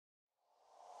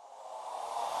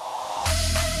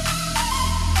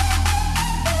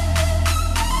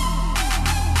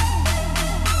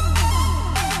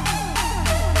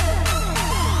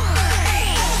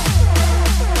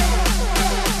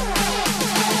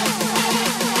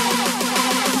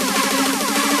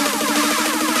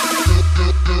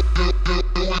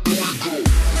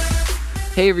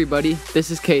Hey everybody, this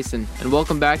is Kaysen, and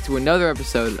welcome back to another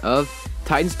episode of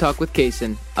Titans Talk with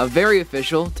Kaysen, a very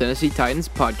official Tennessee Titans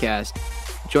podcast.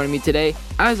 Joining me today,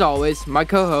 as always, my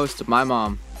co-host, my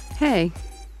mom. Hey.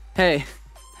 Hey.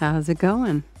 How's it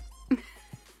going?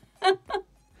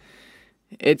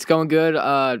 It's going good.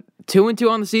 2-2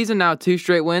 on the season now, 2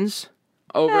 straight wins.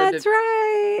 That's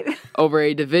right. Over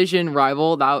a division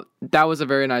rival. That was a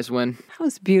very nice win. That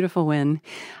was a beautiful win.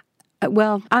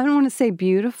 Well, I don't want to say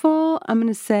beautiful. I'm going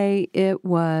to say it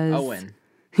was... A win.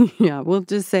 Yeah, we'll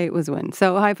just say it was a win.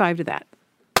 So high five to that.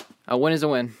 A win is a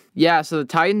win. Yeah, so the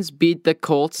Titans beat the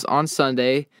Colts on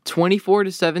Sunday,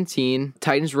 24-17.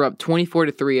 Titans were up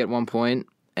 24-3 at one point,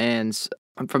 and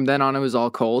from then on it was all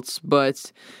Colts.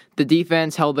 But the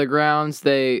defense held their grounds.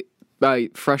 They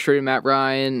frustrated Matt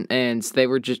Ryan, and they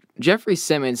were just... Jeffrey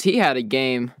Simmons, he had a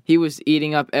game. He was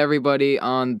eating up everybody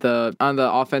on the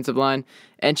offensive line.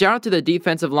 And shout out to the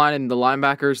defensive line and the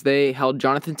linebackers. They held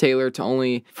Jonathan Taylor to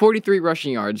only 43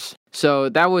 rushing yards. So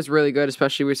that was really good,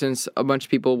 especially since a bunch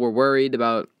of people were worried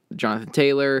about Jonathan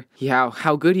Taylor,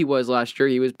 how good he was last year.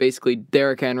 He was basically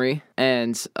Derrick Henry.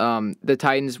 And the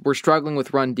Titans were struggling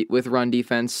with run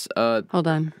defense. Hold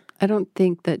on. I don't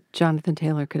think that Jonathan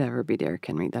Taylor could ever be Derrick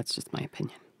Henry. That's just my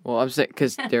opinion. Well, I'm saying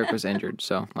because Derrick was injured,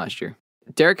 so last year.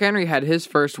 Derrick Henry had his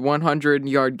first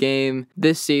 100-yard game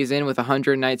this season with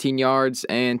 119 yards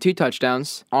and 2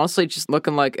 touchdowns. Honestly, just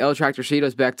looking like El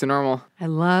Tractorcito's back to normal. I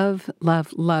love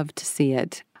to see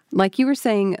it. Like you were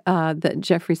saying that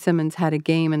Jeffrey Simmons had a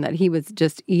game and that he was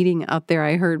just eating out there.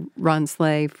 I heard Ron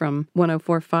Slay from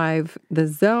 104.5 The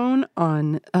Zone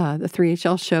on the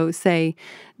 3HL show say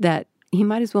that he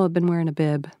might as well have been wearing a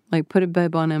bib. Like, put a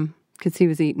bib on him because he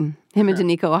was eating. Him and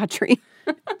Danico Autry.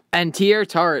 And Teair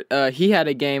Tart, he had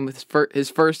a game with his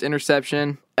first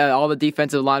interception. All the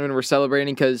defensive linemen were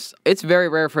celebrating because it's very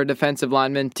rare for a defensive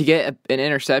lineman to get an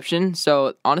interception.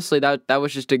 So honestly, that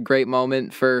was just a great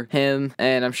moment for him,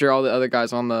 and I'm sure all the other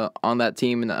guys on that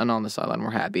team and on the sideline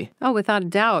were happy. Oh, without a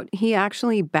doubt. He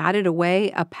actually batted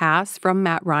away a pass from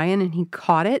Matt Ryan, and he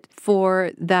caught it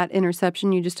for that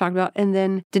interception you just talked about. And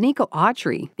then Danico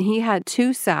Autry, he had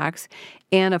 2 sacks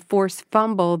and a forced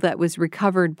fumble that was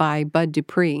recovered by Bud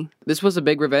Dupree. This was a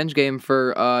big revenge game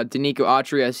for Danico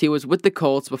Autry, as he was with the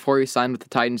Colts before he signed with the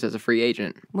Titans as a free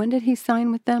agent. When did he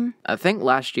sign with them? I think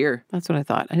last year. That's what I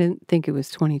thought. I didn't think it was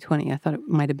 2020. I thought it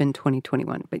might have been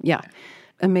 2021. But yeah,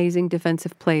 amazing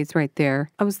defensive plays right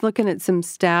there. I was looking at some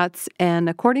stats, and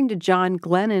according to John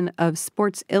Glennon of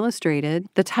Sports Illustrated,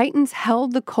 the Titans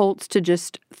held the Colts to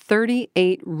just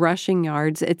 38 rushing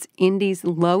yards. It's Indy's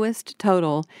lowest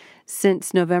total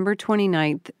since November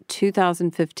 29th,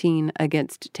 2015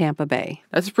 against Tampa Bay.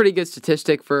 That's a pretty good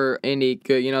statistic for Indy,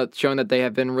 showing that they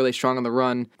have been really strong on the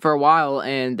run for a while,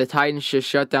 and the Titans just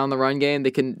shut down the run game.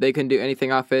 They couldn't do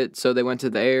anything off it, so they went to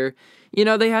the air.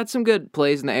 They had some good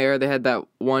plays in the air. They had that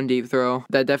one deep throw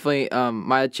that definitely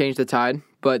might have changed the tide,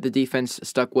 but the defense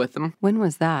stuck with them. When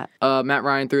was that? Matt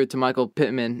Ryan threw it to Michael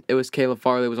Pittman. It was Caleb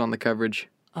Farley was on the coverage.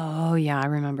 Oh, yeah, I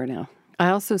remember now. I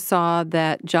also saw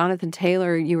that Jonathan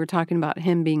Taylor, you were talking about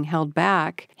him being held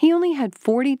back. He only had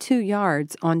 42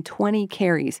 yards on 20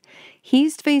 carries.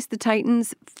 He's faced the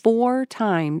Titans 4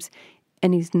 times,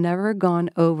 and he's never gone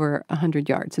over 100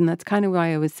 yards. And that's kind of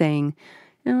why I was saying,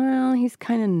 well, he's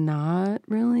kind of not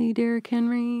really Derrick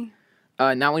Henry.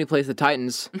 Not when he plays the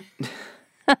Titans.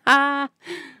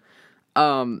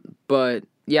 But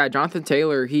yeah, Jonathan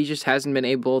Taylor, he just hasn't been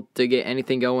able to get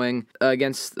anything going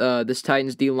against this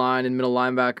Titans D-line and middle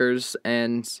linebackers.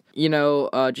 And,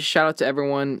 just shout out to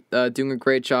everyone doing a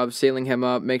great job sealing him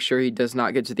up, make sure he does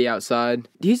not get to the outside.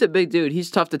 He's a big dude. He's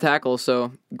tough to tackle,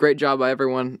 so great job by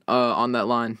everyone on that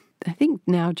line. I think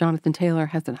now Jonathan Taylor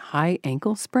has a high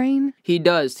ankle sprain. He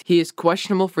does. He is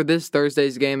questionable for this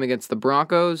Thursday's game against the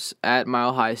Broncos at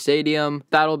Mile High Stadium.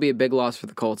 That'll be a big loss for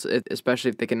the Colts, especially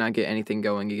if they cannot get anything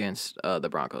going against the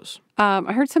Broncos.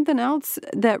 I heard something else,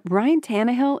 that Ryan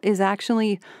Tannehill is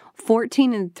actually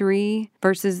 14-3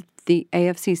 versus the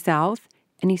AFC South,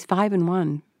 and he's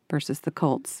 5-1 versus the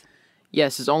Colts.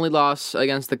 Yes, his only loss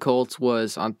against the Colts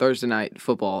was on Thursday Night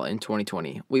Football in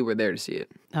 2020. We were there to see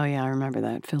it. Oh, yeah, I remember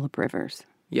that. Phillip Rivers.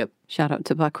 Yep. Shout out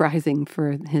to Buck Rising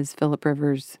for his Phillip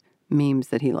Rivers memes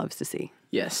that he loves to see.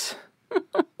 Yes.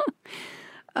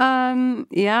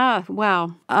 Yeah,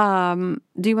 wow.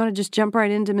 Do you want to just jump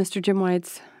right into Mr. Jim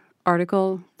White's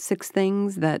article, 6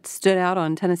 things that stood out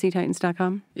on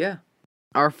TennesseeTitans.com? Yeah.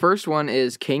 Our first one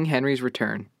is King Henry's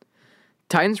return.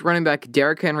 Titans running back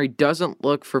Derrick Henry doesn't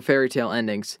look for fairy tale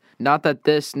endings. Not that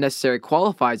this necessarily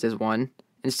qualifies as one.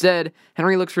 Instead,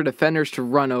 Henry looks for defenders to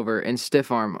run over and stiff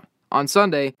arm. On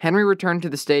Sunday, Henry returned to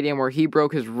the stadium where he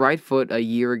broke his right foot a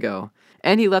year ago.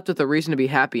 and he left with a reason to be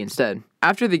happy instead.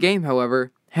 After the game,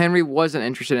 however, Henry wasn't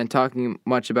interested in talking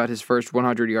much about his first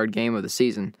 100-yard game of the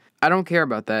season. "I don't care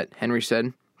about that," Henry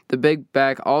said. The big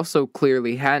back also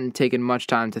clearly hadn't taken much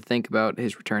time to think about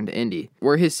his return to Indy,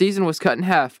 where his season was cut in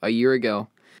half a year ago.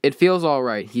 "It feels all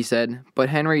right," he said, but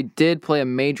Henry did play a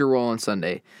major role on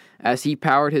Sunday, as he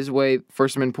powered his way for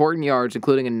some important yards,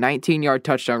 including a 19-yard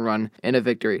touchdown run in a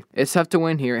victory. "It's tough to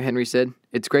win here," Henry said.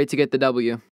 "It's great to get the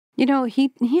W." You know,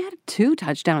 he had 2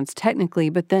 touchdowns technically,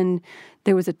 but then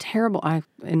there was a terrible,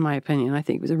 in my opinion, I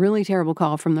think it was a really terrible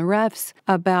call from the refs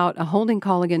about a holding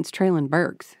call against Traylon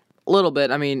Burks. A little bit.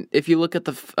 I mean, if you look at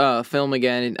the film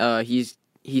again,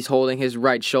 he's holding his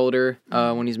right shoulder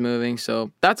when he's moving,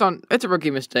 so it's a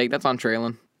rookie mistake. That's on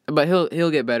Traylon. But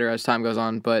he'll get better as time goes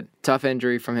on, but tough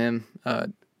injury from him.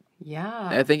 Yeah.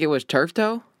 I think it was turf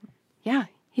toe? Yeah,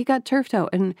 he got turf toe.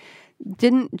 And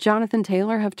didn't Jonathan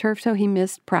Taylor have turf toe? He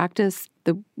missed practice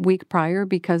the week prior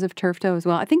because of turf toe as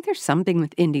well. I think there's something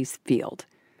with Indy's field.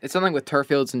 It's something with turf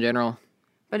fields in general.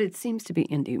 But it seems to be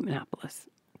Indianapolis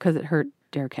because it hurt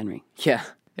Derrick Henry. Yeah,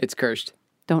 it's cursed.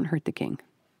 Don't hurt the king.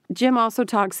 Jim also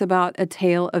talks about a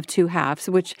tale of 2 halves,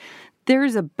 which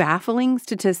there's a baffling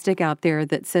statistic out there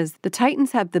that says the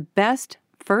Titans have the best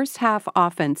first half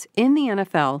offense in the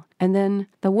NFL and then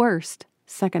the worst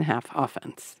second half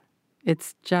offense.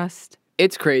 It's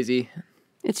crazy.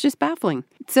 It's just baffling.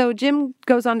 So Jim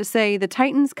goes on to say the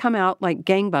Titans come out like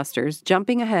gangbusters,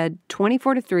 jumping ahead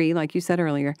 24-3, like you said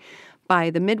earlier,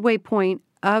 by the midway point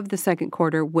of the second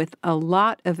quarter with a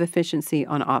lot of efficiency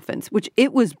on offense, which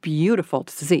it was beautiful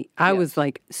to see. I was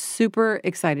like super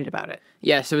excited about it.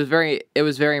 Yes, it was very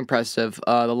impressive.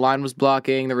 The line was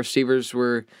blocking, the receivers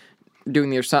were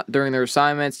doing their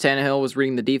assignments. Tannehill was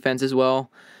reading the defense as well.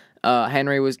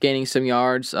 Henry was gaining some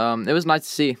yards. It was nice to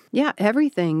see. Yeah,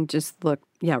 everything just looked,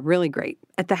 really great.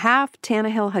 At the half,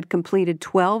 Tannehill had completed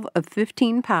 12 of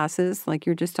 15 passes, like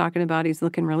you're just talking about. He's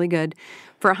looking really good,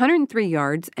 for 103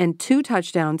 yards and 2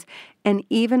 touchdowns, and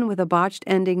even with a botched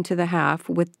ending to the half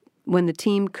when the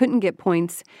team couldn't get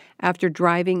points after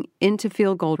driving into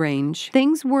field goal range,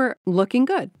 things were looking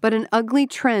good. But an ugly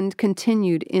trend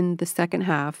continued in the second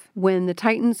half when the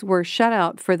Titans were shut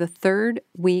out for the 3rd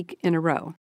week in a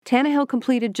row. Tannehill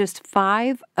completed just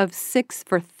 5 of 6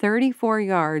 for 34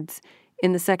 yards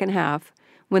in the second half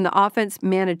when the offense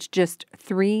managed just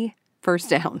 3 first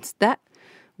downs.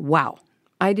 Wow.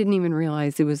 I didn't even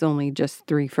realize it was only just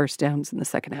 3 first downs in the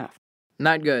second half.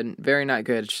 Not good. Very not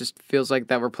good. It just feels like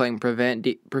that we're playing prevent.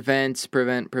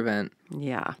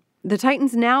 Yeah. The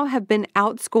Titans now have been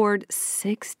outscored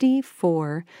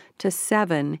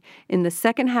 64-7 in the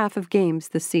second half of games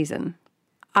this season.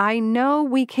 I know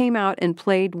we came out and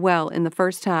played well in the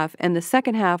first half, and the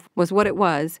second half was what it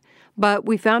was, but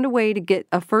we found a way to get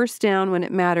a first down when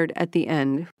it mattered at the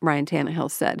end, Ryan Tannehill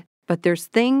said. But there's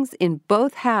things in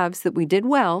both halves that we did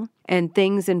well, and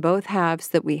things in both halves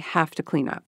that we have to clean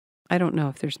up. I don't know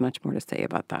if there's much more to say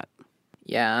about that.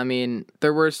 Yeah, I mean,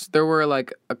 there were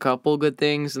like a couple good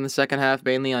things in the second half,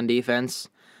 mainly on defense.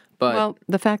 But well,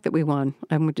 the fact that we won,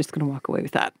 I'm just going to walk away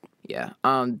with that. Yeah,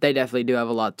 they definitely do have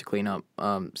a lot to clean up,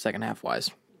 second half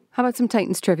wise. How about some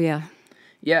Titans trivia?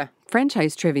 Yeah.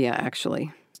 Franchise trivia,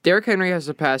 actually. Derrick Henry has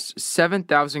surpassed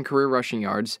 7,000 career rushing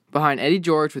yards, behind Eddie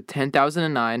George with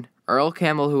 10,009, Earl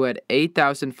Campbell, who had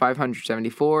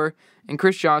 8,574, and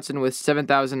Chris Johnson with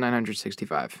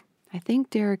 7,965. I think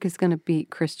Derrick is going to beat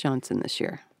Chris Johnson this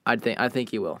year. I think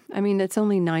he will. I mean, it's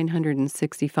only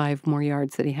 965 more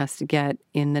yards that he has to get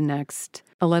in the next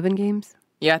 11 games.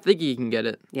 Yeah, I think he can get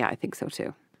it. Yeah, I think so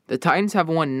too. The Titans have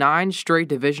won 9 straight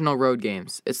divisional road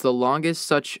games. It's the longest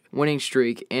such winning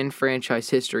streak in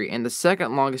franchise history and the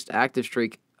second longest active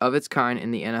streak of its kind in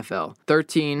the NFL.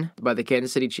 13 by the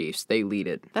Kansas City Chiefs. They lead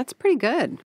it. That's pretty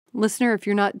good. Listener, if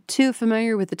you're not too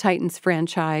familiar with the Titans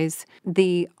franchise,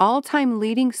 the all-time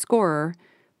leading scorer,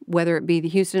 whether it be the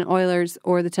Houston Oilers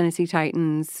or the Tennessee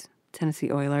Titans,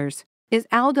 Tennessee Oilers, is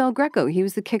Al Del Greco. He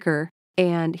was the kicker.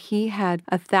 And he had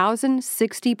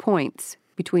 1,060 points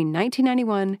between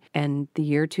 1991 and the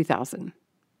year 2000,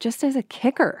 just as a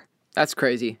kicker. That's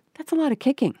crazy. That's a lot of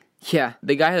kicking. Yeah,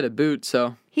 the guy had a boot,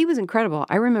 so. He was incredible.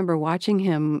 I remember watching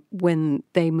him when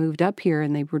they moved up here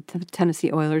and they were the Tennessee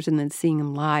Oilers and then seeing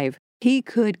him live. He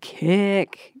could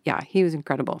kick. Yeah, he was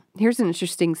incredible. Here's an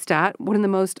interesting stat. One of the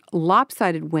most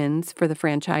lopsided wins for the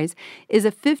franchise is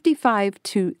a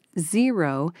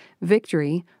 55-0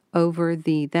 victory over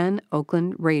the then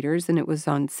Oakland Raiders, and it was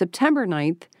on September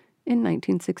 9th in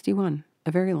 1961,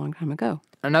 a very long time ago.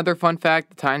 Another fun fact,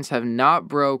 the Titans have not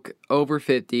broke over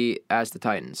 50 as the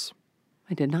Titans.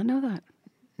 I did not know that.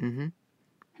 Mm-hmm.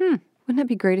 Wouldn't that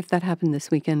be great if that happened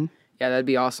this weekend? Yeah, that'd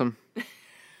be awesome.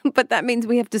 But that means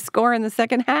we have to score in the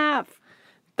second half.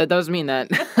 That does mean that.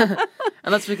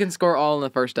 Unless we can score all in the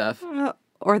first half.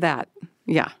 Or that.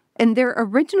 Yeah. And their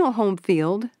original home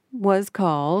field was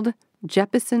called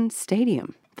Jeppesen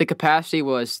Stadium. The capacity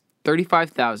was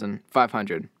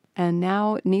 35,500. And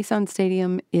now Nissan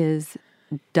Stadium is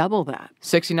double that.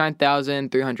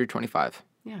 69,325.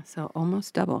 Yeah, so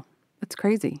almost double. That's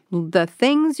crazy. The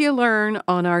things you learn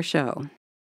on our show.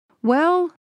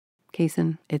 Well,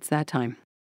 Kaysen, it's that time.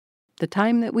 The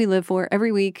time that we live for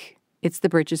every week. It's the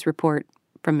Bridges Report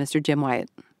from Mr. Jim Wyatt.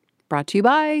 Brought to you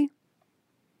by...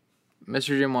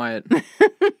 Mr. Jim Wyatt.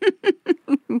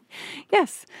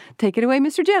 Yes. Take it away,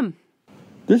 Mr. Jim.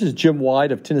 This is Jim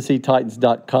White of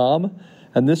TennesseeTitans.com,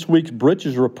 and this week's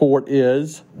Britches Report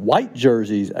is white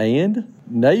jerseys and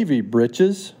navy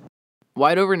britches.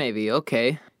 White over navy,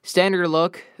 okay. Standard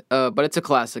look, but it's a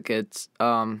classic. It's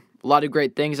a lot of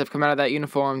great things have come out of that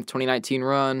uniform. 2019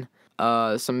 run,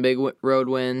 some big road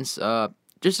wins,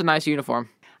 just a nice uniform.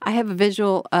 I have a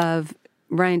visual of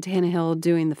Ryan Tannehill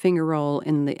doing the finger roll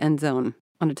in the end zone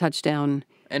on a touchdown.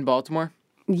 In Baltimore?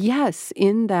 Yes,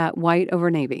 in that white over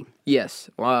navy. Yes,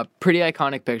 pretty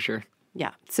iconic picture.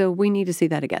 Yeah, so we need to see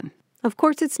that again. Of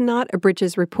course, it's not a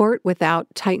Bridges Report without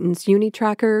Titans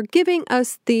Unitracker giving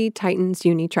us the Titans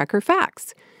Unitracker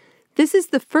facts. This is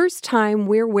the first time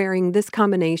we're wearing this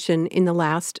combination in the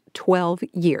last 12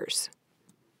 years.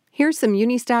 Here's some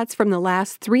Unistats from the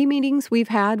last 3 meetings we've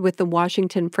had with the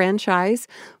Washington franchise.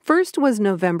 First was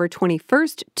November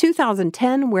 21st,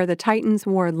 2010, where the Titans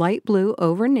wore light blue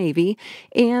over navy,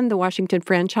 and the Washington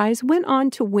franchise went on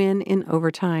to win in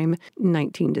overtime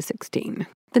 19-16.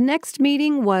 The next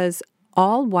meeting was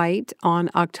all white on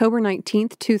October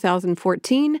 19th,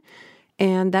 2014,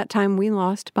 and that time we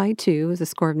lost by 2 with a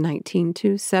score of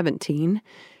 19-17.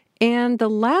 And the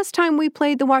last time we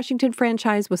played the Washington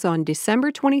franchise was on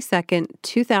December 22nd,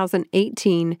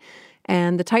 2018,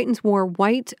 and the Titans wore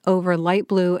white over light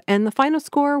blue, and the final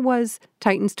score was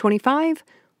Titans 25,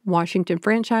 Washington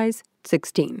franchise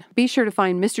 16. Be sure to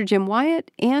find Mr. Jim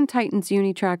Wyatt and Titans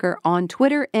Unitracker on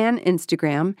Twitter and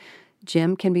Instagram.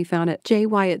 Jim can be found at J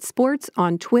Wyatt Sports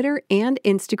on Twitter and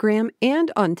Instagram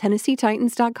and on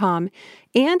TennesseeTitans.com.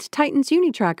 And Titans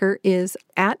Unitracker is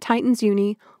at Titans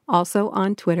Uni, also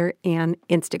on Twitter and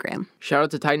Instagram. Shout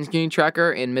out to Titans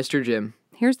Unitracker and Mr. Jim.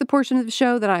 Here's the portion of the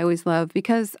show that I always love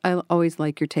because I always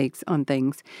like your takes on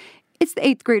things. It's the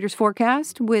 8th graders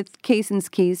forecast with Kaysen's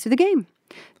keys to the game.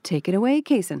 Take it away,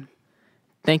 Kaysen.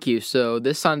 Thank you. So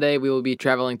this Sunday we will be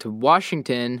traveling to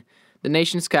Washington, the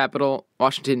nation's capital,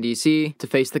 Washington, D.C., to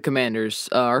face the Commanders.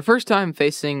 Our first time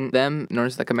facing them, known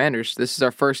as the Commanders. This is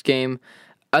our first game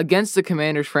against the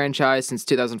Commanders franchise since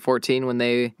 2014 when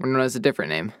they were known as a different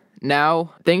name.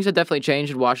 Now, things have definitely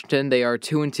changed in Washington. They are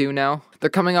 2-2 now.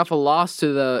 They're coming off a loss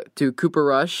to Cooper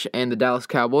Rush and the Dallas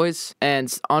Cowboys.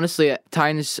 And honestly, at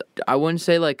Titans, I wouldn't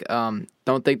say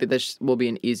don't think that this will be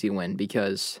an easy win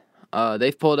because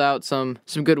they've pulled out some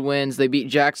good wins. They beat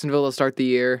Jacksonville to start the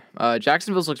year.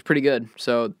 Jacksonville looks pretty good,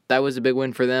 so that was a big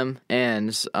win for them.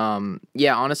 And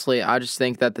honestly, I just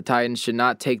think that the Titans should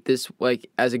not take this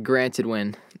as a granted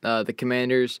win. The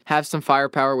Commanders have some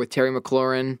firepower with Terry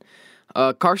McLaurin.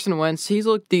 Carson Wentz, he's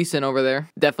looked decent over there.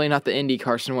 Definitely not the Indy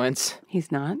Carson Wentz. He's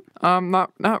not?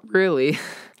 Not really.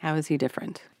 How is he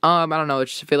different? I don't know. I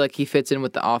just feel like he fits in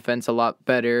with the offense a lot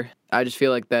better. I just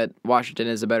feel like that Washington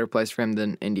is a better place for him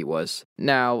than Indy was.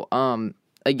 Now,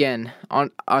 I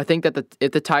think that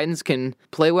if the Titans can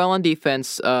play well on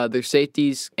defense, their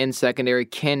safeties and secondary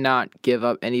cannot give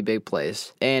up any big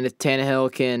plays. And if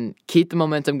Tannehill can keep the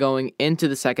momentum going into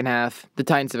the second half, the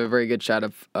Titans have a very good shot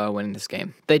of winning this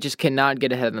game. They just cannot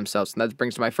get ahead of themselves. And that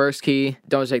brings to my first key.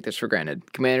 Don't take this for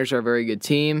granted. Commanders are a very good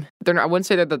team. I wouldn't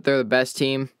say that they're the best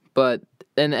team, but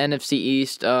in the NFC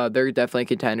East, they're definitely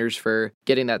contenders for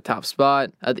getting that top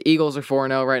spot. The Eagles are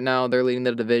 4-0 right now. They're leading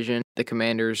the division. The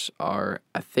Commanders are,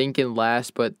 I think, in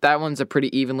last, but that one's a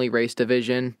pretty evenly raced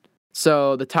division.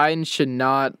 So the Titans should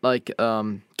not get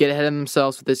ahead of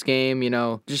themselves with this game.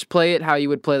 Just play it how you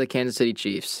would play the Kansas City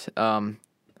Chiefs.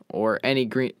 Or any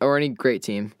great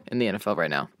team in the NFL right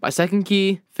now. My second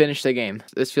key, finish the game.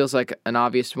 This feels like an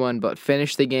obvious one, but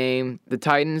finish the game. The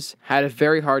Titans had a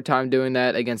very hard time doing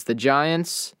that against the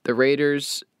Giants, the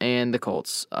Raiders, and the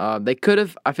Colts. I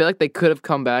feel like they could have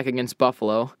come back against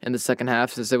Buffalo in the second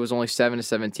half since it was only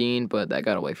 7-17, but that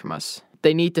got away from us.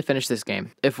 they need to finish this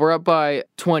game. If we're up by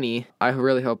 20, I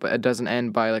really hope it doesn't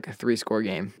end by like a 3-score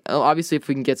game. Obviously, if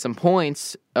we can get some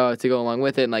points to go along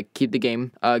with it and like keep the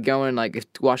game going, like if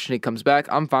Washington comes back,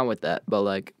 I'm fine with that. But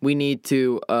like we need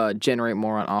to generate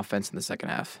more on offense in the second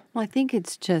half. Well, I think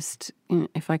it's just,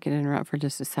 if I could interrupt for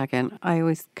just a second, I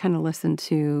always kind of listen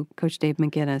to Coach Dave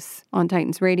McGinnis on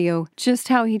Titans Radio, just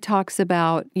how he talks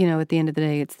about, at the end of the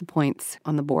day, it's the points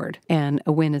on the board, and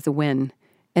a win is a win.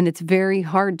 And it's very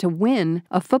hard to win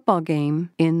a football game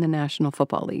in the National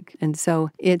Football League. And so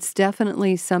it's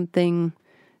definitely something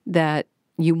that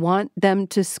you want them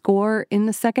to score in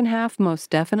the second half, most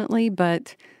definitely.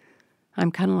 But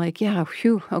I'm kind of like, yeah,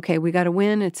 phew, okay, we got to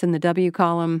win. It's in the W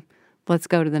column. Let's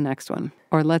go to the next one,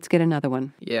 or let's get another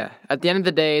one. Yeah. At the end of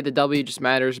the day, the W just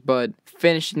matters, but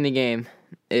finishing the game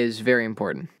is very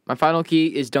important. My final key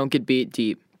is don't get beat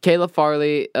deep. Caleb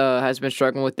Farley has been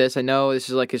struggling with this. I know this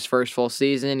is like his first full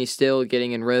season. He's still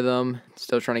getting in rhythm,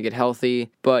 still trying to get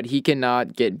healthy, but he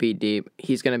cannot get beat deep.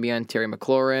 He's going to be on Terry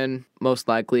McLaurin, most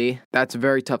likely. That's a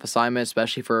very tough assignment,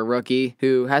 especially for a rookie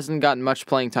who hasn't gotten much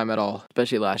playing time at all,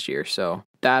 especially last year. So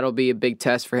that'll be a big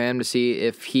test for him to see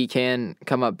if he can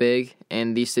come up big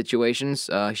in these situations.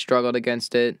 He struggled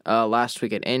against it last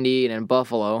week at Indy and in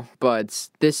Buffalo, but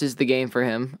this is the game for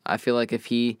him. I feel like if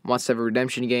he wants to have a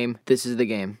redemption game, this is the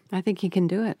game. I think he can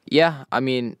do it. Yeah, I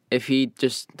mean, if he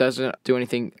just doesn't do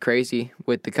anything crazy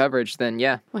with the coverage, then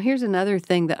yeah. Well, here's another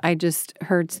thing that I just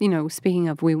heard, speaking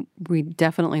of, we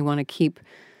definitely want to keep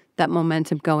that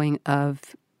momentum going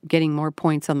of getting more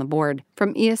points on the board.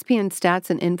 From ESPN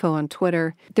Stats and Info on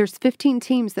Twitter, there's 15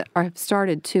 teams that have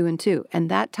started 2-2, and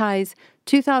that ties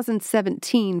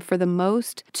 2017 for the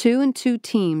most 2-2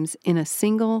 teams in a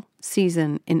single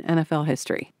season in NFL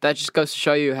history. That just goes to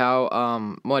show you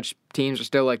how much teams are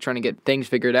still like trying to get things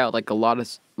figured out. Like a lot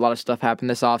of stuff happened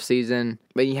this offseason.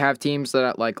 But you have teams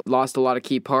that like lost a lot of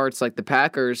key parts, like the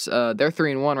Packers. They're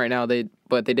 3-1 right now.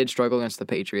 But they did struggle against the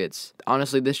Patriots.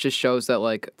 Honestly, this just shows that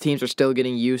like teams are still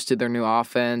getting used to their new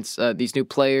offense, these new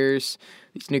players,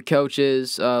 these new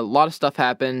coaches. A lot of stuff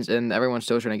happens, and everyone's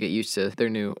still trying to get used to their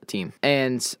new team.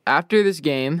 And after this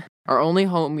game, our only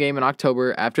home game in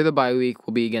October after the bye week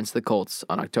will be against the Colts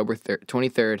on October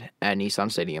 23rd at Nissan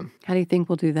Stadium. How do you think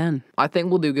we'll do then? I think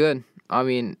we'll do good. I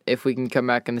mean, if we can come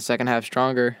back in the second half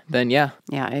stronger, then yeah.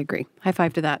 Yeah, I agree. High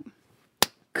five to that.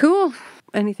 Cool.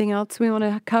 Anything else we want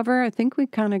to cover? I think we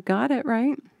kind of got it,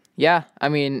 right? Yeah, I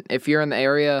mean, if you're in the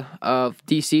area of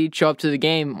DC, show up to the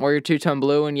game, wear your two-tone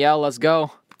blue, and yell, let's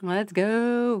go. Let's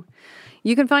go.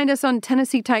 You can find us on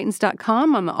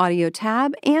TennesseeTitans.com on the audio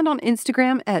tab and on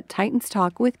Instagram at Titans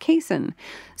Talk with Kaysen.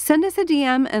 Send us a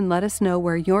DM and let us know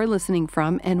where you're listening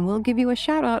from, and we'll give you a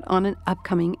shout out on an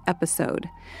upcoming episode.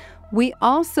 We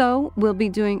also will be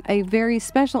doing a very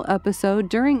special episode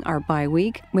during our bye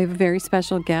week. We have a very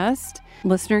special guest.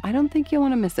 Listener, I don't think you'll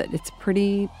want to miss it. It's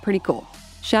pretty cool.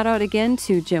 Shout out again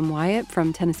to Jim Wyatt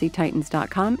from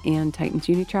TennesseeTitans.com and Titans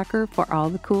Unitracker for all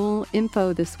the cool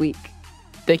info this week.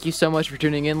 Thank you so much for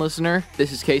tuning in, listener.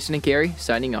 This is Kaysen and Carrie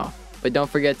signing off. But don't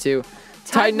forget to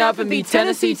tighten up and be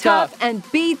Tennessee tough and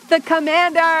beat the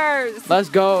Commanders. Let's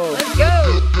go. Let's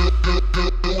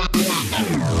go.